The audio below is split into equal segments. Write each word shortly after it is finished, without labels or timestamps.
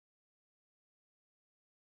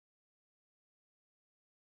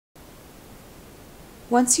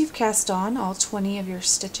Once you've cast on all 20 of your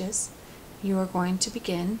stitches, you are going to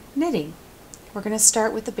begin knitting. We're going to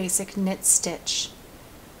start with the basic knit stitch.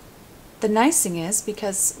 The nice thing is,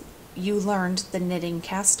 because you learned the knitting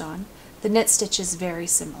cast on, the knit stitch is very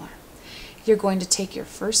similar. You're going to take your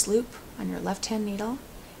first loop on your left hand needle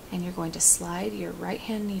and you're going to slide your right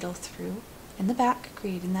hand needle through in the back,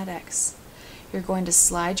 creating that X. You're going to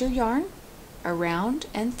slide your yarn around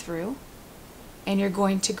and through, and you're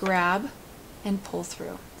going to grab and pull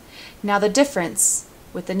through. Now the difference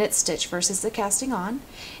with the knit stitch versus the casting on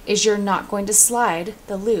is you're not going to slide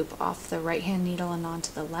the loop off the right hand needle and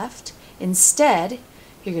onto the left. Instead,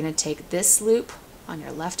 you're going to take this loop on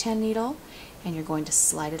your left hand needle and you're going to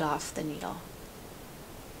slide it off the needle.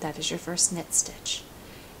 That is your first knit stitch.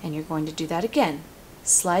 And you're going to do that again.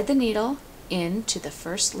 Slide the needle into the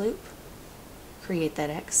first loop, create that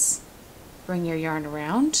X, bring your yarn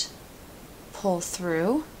around, pull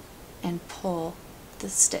through, and pull the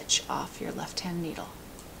stitch off your left hand needle.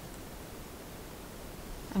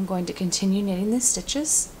 I'm going to continue knitting the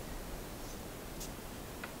stitches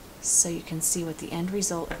so you can see what the end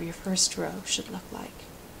result of your first row should look like.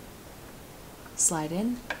 Slide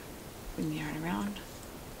in, bring the yarn around,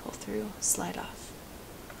 pull through, slide off.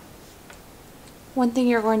 One thing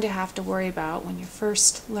you're going to have to worry about when you're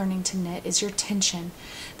first learning to knit is your tension.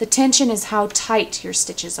 The tension is how tight your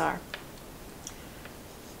stitches are.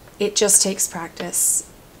 It just takes practice.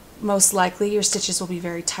 Most likely your stitches will be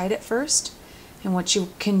very tight at first, and what you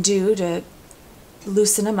can do to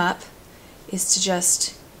loosen them up is to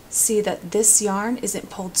just see that this yarn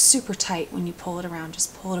isn't pulled super tight when you pull it around.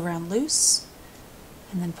 Just pull it around loose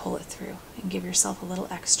and then pull it through and give yourself a little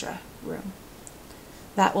extra room.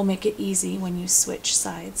 That will make it easy when you switch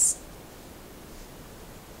sides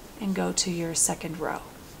and go to your second row.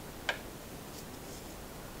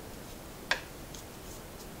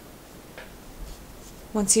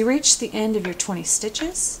 Once you reach the end of your 20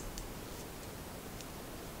 stitches,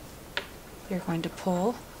 you're going to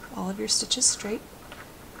pull all of your stitches straight,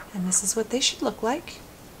 and this is what they should look like.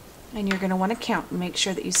 And you're going to want to count and make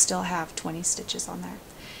sure that you still have 20 stitches on there.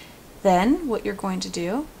 Then what you're going to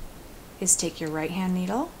do is take your right hand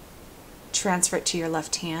needle, transfer it to your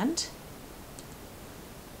left hand,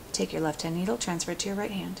 take your left hand needle, transfer it to your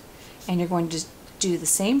right hand, and you're going to do the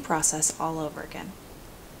same process all over again.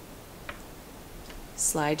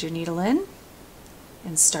 Slide your needle in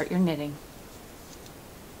and start your knitting.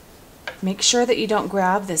 Make sure that you don't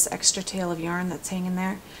grab this extra tail of yarn that's hanging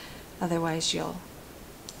there, otherwise you'll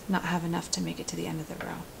not have enough to make it to the end of the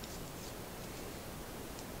row.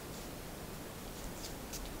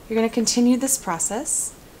 You're going to continue this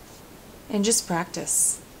process and just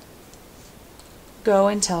practice. Go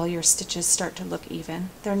until your stitches start to look even.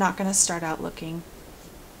 They're not going to start out looking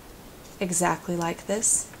exactly like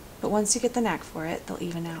this, but once you get the knack for it, they'll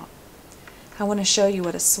even out. I want to show you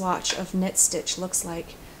what a swatch of knit stitch looks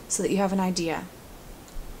like so that you have an idea.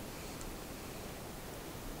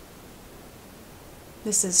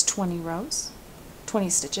 This is 20 rows, 20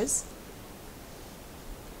 stitches.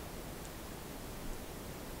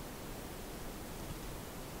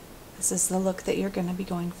 This is the look that you're going to be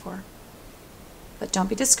going for. But don't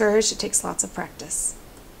be discouraged, it takes lots of practice.